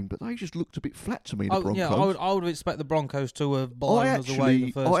league game, but they just looked a bit flat to me. The Broncos. Yeah, I would expect the Broncos to have blown us away in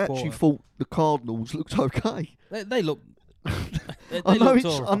the first quarter. I actually thought the Cardinals looked okay. They look. I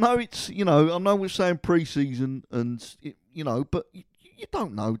know we're saying preseason and but. You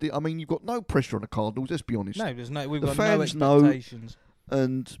don't know. You've got no pressure on the Cardinals. Let's be honest. No, there's no. We've the got fans no expectations.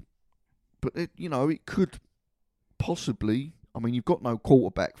 But it could possibly. You've got no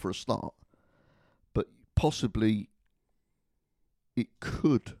quarterback for a start, but possibly it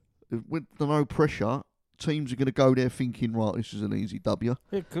could. With the no pressure, teams are going to go there thinking, right, this is an easy W.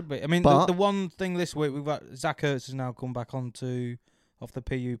 It could be. The one thing this week we've got Zach Ertz has now come back off the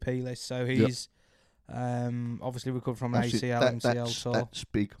PUP list, so he's. Obviously recovered from an MCL tour. That's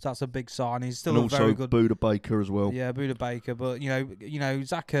big. So that's a big sign. He's still very good. Buda Baker as well. Yeah, Buda Baker. But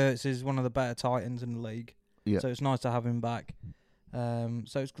Zach Ertz is one of the better tight ends in the league. Yeah. So it's nice to have him back.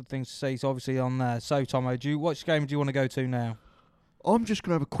 So it's good things to see. So obviously on there. So Tomo, which game do you want to go to now? I'm just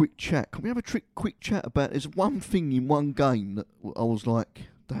gonna have a quick chat. Can we have a quick chat about? There's one thing in one game that I was like,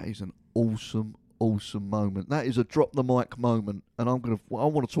 that is an awesome moment. That is a drop the mic moment, and I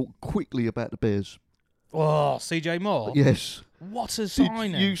want to talk quickly about the Bears. Oh, CJ Moore? Yes. What a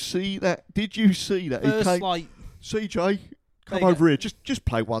signing. Did you see that? First, CJ, come over here. Just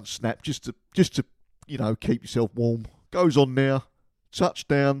play one snap just to keep yourself warm. Goes on there.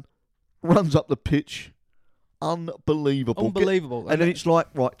 Touchdown. Runs up the pitch. Unbelievable. And then it's like,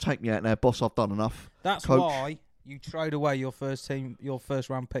 right, take me out now, boss, I've done enough. That's Coach. why you trade away your first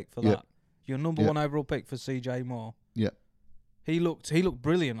round pick for that. Your number 1 overall pick for CJ Moore. Yeah. He looked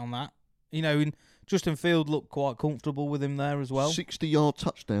brilliant on that. Justin Field looked quite comfortable with him there as well. 60-yard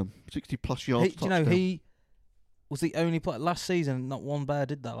touchdown. 60-plus yards touchdown. He was the only player last season, not one Bear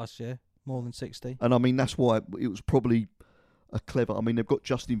did that last year, more than 60. And that's why it was probably a clever. They've got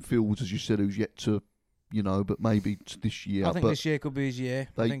Justin Fields, as you said, who's yet to, but maybe this year. I think this year could be his year.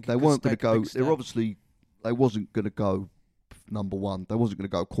 They weren't going to go. They wasn't going to go number 1. They wasn't going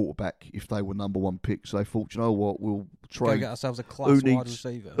to go quarterback if they were number 1 pick. So they thought, we'll try. Go get ourselves a class wide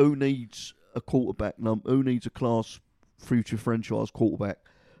receiver. Who needs a quarterback? Who needs a class future franchise quarterback?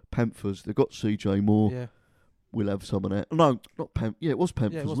 Panthers. They've got CJ Moore. Yeah. We'll have some of that. No, not Panthers. Yeah, it was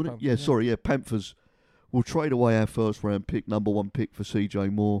Panthers, wasn't it? Yeah, sorry. Yeah, Panthers. We'll trade away our first round pick, number 1 pick for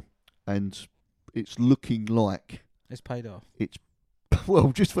CJ Moore, and it's looking like it's paid off. It's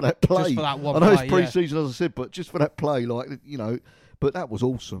just for that play. Just for that one I know play, it's pre-season, as I said, but just for that play, But that was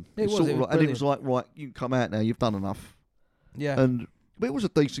awesome. It was and it was like, right, you can come out now. You've done enough. Yeah. And it was a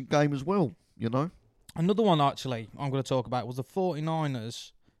decent game as well. Another one, actually, I'm going to talk about was the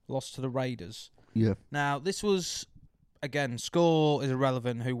 49ers lost to the Raiders. Yeah. Now, this was, again, score is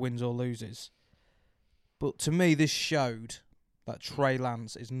irrelevant who wins or loses. But to me, this showed that Trey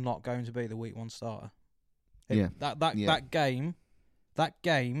Lance is not going to be the week 1 starter. That game That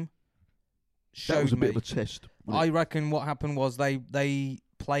game showed That was a me. bit of a test. I reckon what happened was they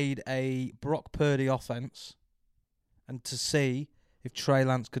played a Brock Purdy offense, and to see if Trey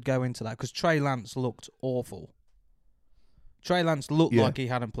Lance could go into that, because Trey Lance looked awful. Trey Lance looked like he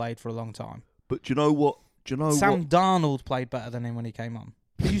hadn't played for a long time. But do you know what? Sam Darnold played better than him when he came on.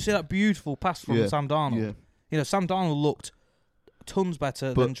 Did you see that beautiful pass from Sam Darnold? Yeah. You know, Sam Darnold looked tons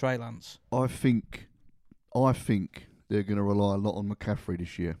better than Trey Lance. I think they're going to rely a lot on McCaffrey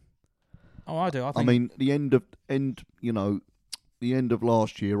this year. Oh, I do. I mean, the end of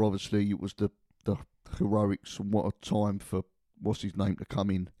last year, obviously, it was the heroics, and what a time for what's his name to come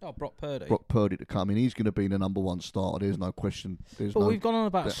in. Oh, Brock Purdy. Brock Purdy to come in. He's going to be the number one starter. There's no question. But we've gone on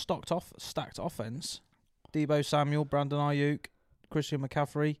about a stacked offense. Deebo Samuel, Brandon Ayuk, Christian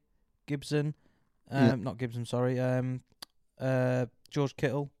McCaffrey, Gibson. Not Gibson, sorry. George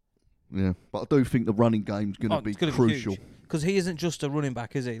Kittle. Yeah, but I do think the running game's going to be crucial. Because he isn't just a running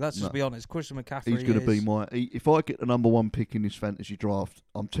back, is he? Let's just be honest. Christian McCaffrey He's going to be if I get the number one pick in this fantasy draft,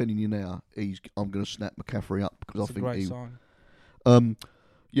 I'm telling you now, I'm going to snap McCaffrey up because I think a great sign.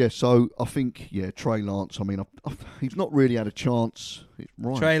 So I think, Trey Lance, I mean, he's not really had a chance.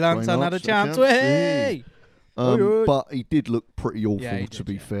 Right, Trey Lance had a chance. Hey! But he did look pretty awful, to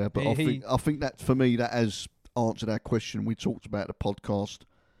be fair. But I think that, for me, that has answered our question. We talked about the podcast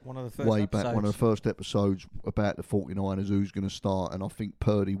one of the first episodes about the 49ers, who's going to start, and I think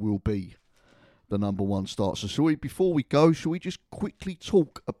Purdy will be the number one starter. So before we go, shall we just quickly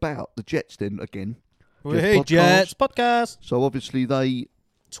talk about the Jets then again? Hey, Jets podcast. So obviously they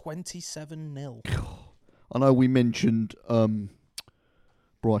 27-0. I know we mentioned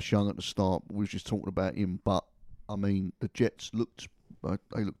Bryce Young at the start. We were just talking about him, but I mean the Jets looked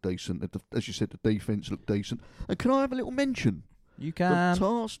decent. As you said, the defense looked decent. And can I have a little mention? You can. The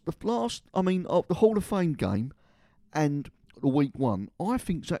Hall of Fame game and the week one, I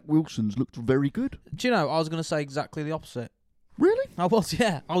think Zach Wilson's looked very good. Do you know, I was going to say exactly the opposite. Really? I was,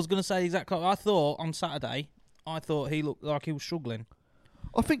 yeah. I was going to say exactly. I thought on Saturday, he looked like he was struggling.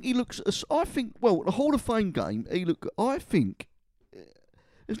 I think he looks. The Hall of Fame game, he looked. I think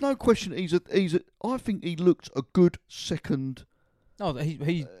there's no question. I think he looked a good second. No,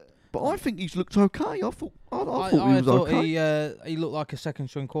 he. But I think he's looked okay. I thought he was okay. He looked like a second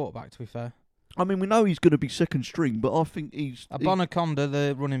string quarterback. To be fair. I mean, we know he's going to be second string, but I think Abonaconda,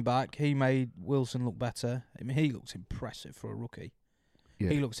 the running back, he made Wilson look better. I mean, he looks impressive for a rookie.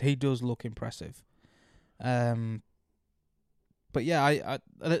 Yeah. He does look impressive. But yeah,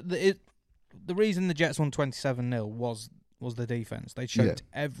 the reason the Jets won 27-0 was the defense. They choked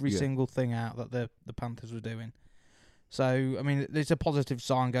every single thing out that the Panthers were doing. So, I mean, it's a positive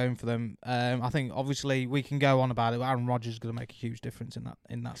sign going for them. I think, obviously, we can go on about it, but Aaron Rodgers is going to make a huge difference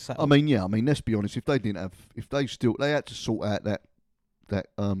in that setup. I mean, let's be honest. If they had to sort out that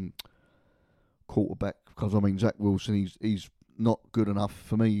quarterback, because I mean, Zach Wilson, he's not good enough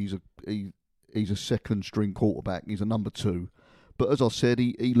for me. He's a second string quarterback. He's a number 2. But as I said,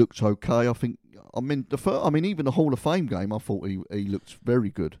 he looks okay. Even the Hall of Fame game, I thought he looked very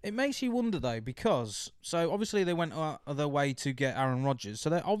good. It makes you wonder, though, because obviously they went out of their way to get Aaron Rodgers,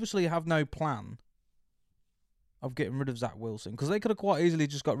 so they obviously have no plan of getting rid of Zach Wilson, because they could have quite easily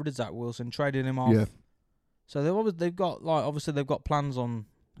just got rid of Zach Wilson, traded him off. Yeah. So they've got plans on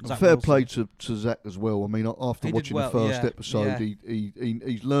Zach Fair Wilson. play to Zach as well. I mean, after watching the first episode,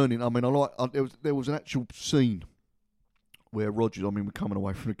 he's learning. I mean, there was an actual scene where Rodgers, I mean, we're coming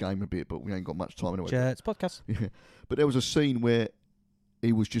away from the game a bit, but we ain't got much time anyway. Jets podcast. Yeah. But there was a scene where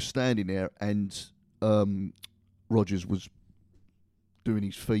he was just standing there and Rodgers was doing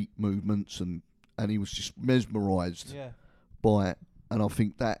his feet movements and he was just mesmerised by it. And I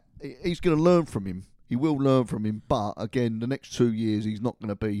think that he's going to learn from him. He will learn from him. But, again, the next 2 years, he's not going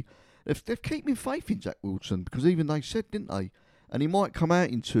to be... They've keeping faith in Zach Wilson, because even they said, didn't they? And he might come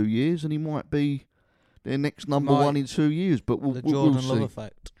out in 2 years and he might be... their next number one in 2 years, but we'll Jordan see. Love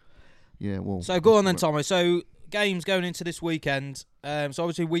effect. Yeah, well. So go on then, Tommy. So games going into this weekend. So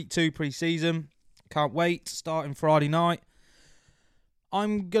obviously week 2 pre-season. Can't wait. Starting Friday night.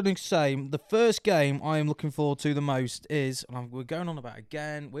 I'm going to say the first game I am looking forward to the most is, and we're going on about it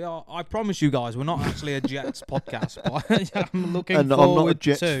again. I promise you guys, we're not actually a Jets podcast, but I'm looking forward to. I'm not a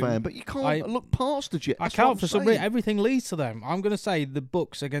Jets fan, but you can't look past the Jets. I can't for some reason. Everything leads to them. I'm going to say the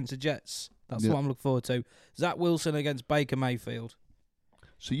Bucs against the Jets. That's what I'm looking forward to. Zach Wilson against Baker Mayfield.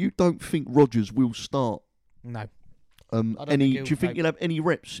 So you don't think Rodgers will start? No. Do you think he'll have any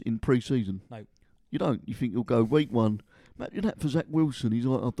reps in pre-season? No. You don't? You think he'll go week 1? Imagine that for Zach Wilson. He's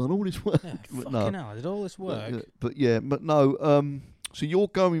like, I've done all this work. Yeah, fucking hell, I did all this work. But no. So you're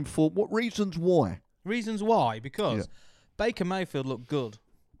going for what reasons? Why? Reasons why? Because Baker Mayfield looked good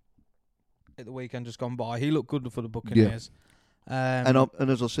at the weekend just gone by. He looked good for the Buccaneers. And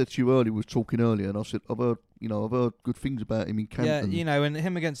as I said to you earlier, we were talking earlier, and I said I've heard good things about him in camp. Yeah, and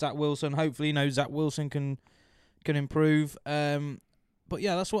him against Zach Wilson. Hopefully, Zach Wilson can improve. But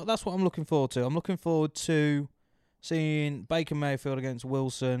yeah, that's what I'm looking forward to. I'm looking forward to seeing Baker Mayfield against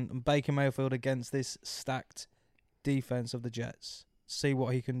Wilson and Baker Mayfield against this stacked defense of the Jets. See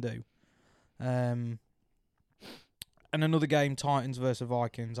what he can do. And another game, Titans versus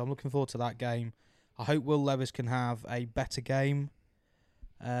Vikings. I'm looking forward to that game. I hope Will Levis can have a better game.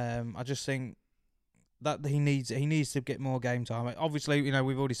 I just think that he needs to get more game time. Obviously,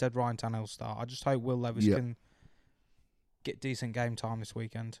 we've already said Ryan Tannehill start. I just hope Will Levis can get decent game time this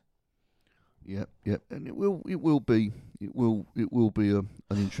weekend. Yep, and it will be an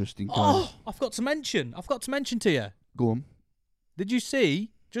interesting game. Oh, I forgot to mention to you. Go on. Did you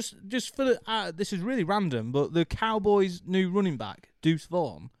see? Just for the this is really random, but the Cowboys' new running back, Deuce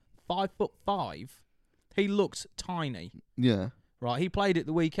Vaughn, 5'5", he looks tiny. Yeah. Right, he played it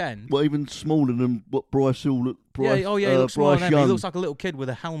the weekend. Well, even smaller than what Bryce Hill looked. He looks smaller than him. He looks like a little kid with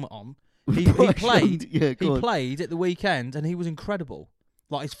a helmet on. He played at the weekend, and he was incredible.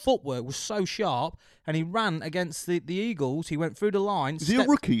 Like, his footwork was so sharp, and he ran against the Eagles. He went through the line. Is he a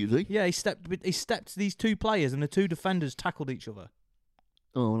rookie, is he? Yeah, he stepped these two players, and the two defenders tackled each other.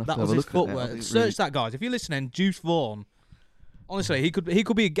 Oh, that was his footwork. Search that, guys. If you're listening, Deuce Vaughn. Honestly, he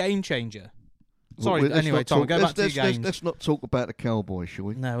could be a game changer. Sorry, anyway, Tom, go back to your games. Let's not talk about the Cowboys, shall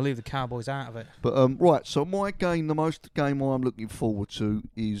we? No, we'll leave the Cowboys out of it. But, right, so the most game I'm looking forward to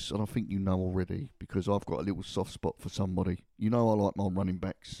is, and I think you know already, because I've got a little soft spot for somebody. I like my running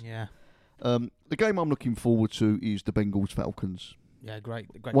backs. Yeah. The game I'm looking forward to is the Bengals-Falcons. Yeah, great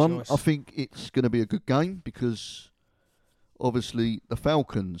One, choice. I think it's going to be a good game because, obviously, the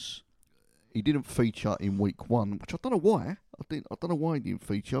Falcons, he didn't feature in week 1, which I don't know why. I don't know why he didn't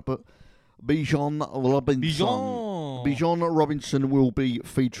feature, but Bijan Robinson will be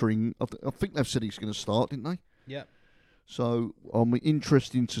featuring. I think they've said he's going to start, didn't they? Yeah. So I'm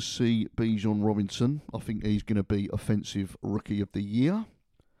interested to see Bijan Robinson. I think he's going to be Offensive Rookie of the Year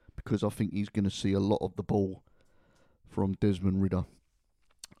because I think he's going to see a lot of the ball from Desmond Ridder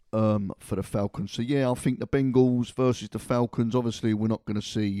for the Falcons. So yeah, I think the Bengals versus the Falcons. Obviously, we're not going to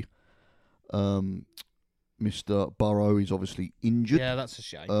see Mr. Burrow is obviously injured. Yeah, that's a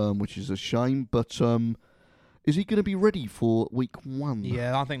shame. Which is a shame. But is he going to be ready for week 1?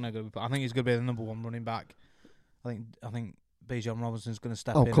 Yeah, I think they're going to. I think he's going to be the number 1 running back. I think Bijan Robinson's going to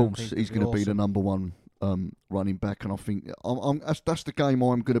step in. Of course, he's going to be the number 1 running back, and I think that's the game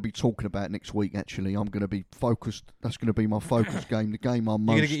I'm going to be talking about next week. Actually, I'm going to be focused. That's going to be my focus game. The game I'm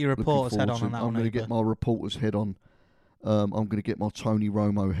most. You're going to get your reporter's head on that I'm going to get my reporter's head on. I'm going to get my Tony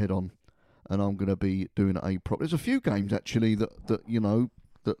Romo head on. And I'm going to be doing a prop. There's a few games actually that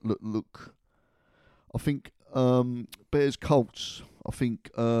look. I think Bears Colts. I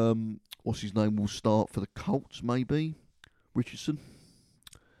think what's his name will start for the Colts. Maybe Richardson.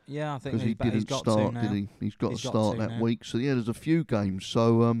 Yeah, I think he didn't start, did he? He's got to start that week. So yeah, there's a few games.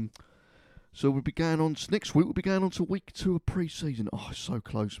 So we'll be going on next week. We'll be going on to week 2 of pre-season. Oh, it's so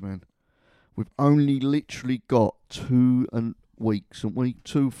close, man. We've only literally got 2 weeks, and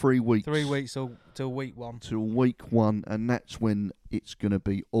 3 weeks. 3 weeks till week 1. Till week 1, and that's when it's going to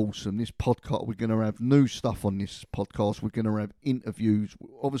be awesome. This podcast, we're going to have new stuff on this podcast. We're going to have interviews.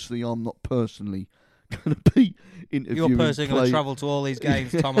 Obviously, I'm not personally going to be interviewing. You're personally going to travel to all these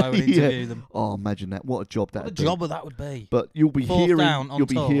games, Tomo, and interview them. Oh, imagine that! What a job that would be. What a job that would be. But you'll be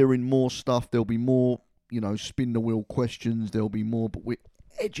hearing more stuff. There'll be more, spin the wheel questions. There'll be more, but we're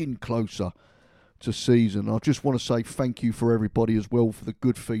edging closer to season. I just want to say thank you for everybody as well for the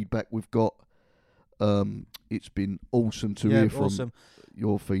good feedback we've got. It's been awesome to hear from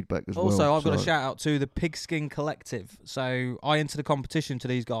your feedback as well. Also, I've got a shout out to the Pigskin Collective. So I entered a competition to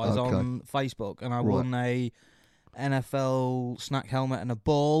these guys on Facebook, and I won a NFL snack helmet and a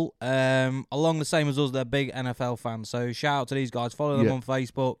ball. Along the same as us, they're big NFL fans. So shout out to these guys. Follow them on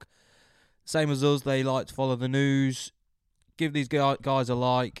Facebook. Same as us, they like to follow the news. Give these guys a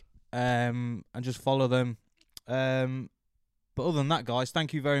like. And just follow them. But other than that, guys,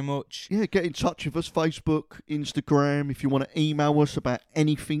 thank you very much. Yeah, get in touch with us, Facebook, Instagram, if you want to email us about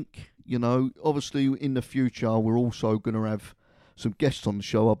anything. Obviously in the future we're also going to have some guests on the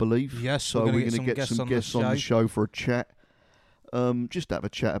show, I believe. Yes, so we're going to get some guests on the show for a chat. Just have a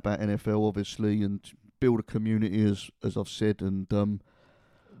chat about NFL, obviously, and build a community, as I've said, and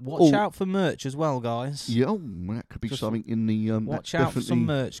watch out for merch as well, guys. Yeah, that could be something in the. Watch out for some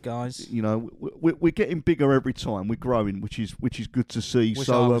merch, guys. We're getting bigger every time. We're growing, which is good to see. Wish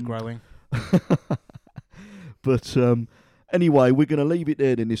I was growing. But Anyway, we're going to leave it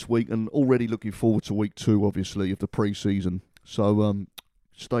there then this week, and already looking forward to week 2, obviously, of the pre-season. So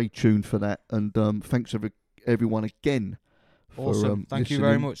stay tuned for that, and thanks everyone again. Awesome. Thank you listening.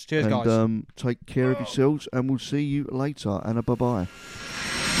 very much. Cheers, guys. And take care of yourselves, and we'll see you later. And bye-bye.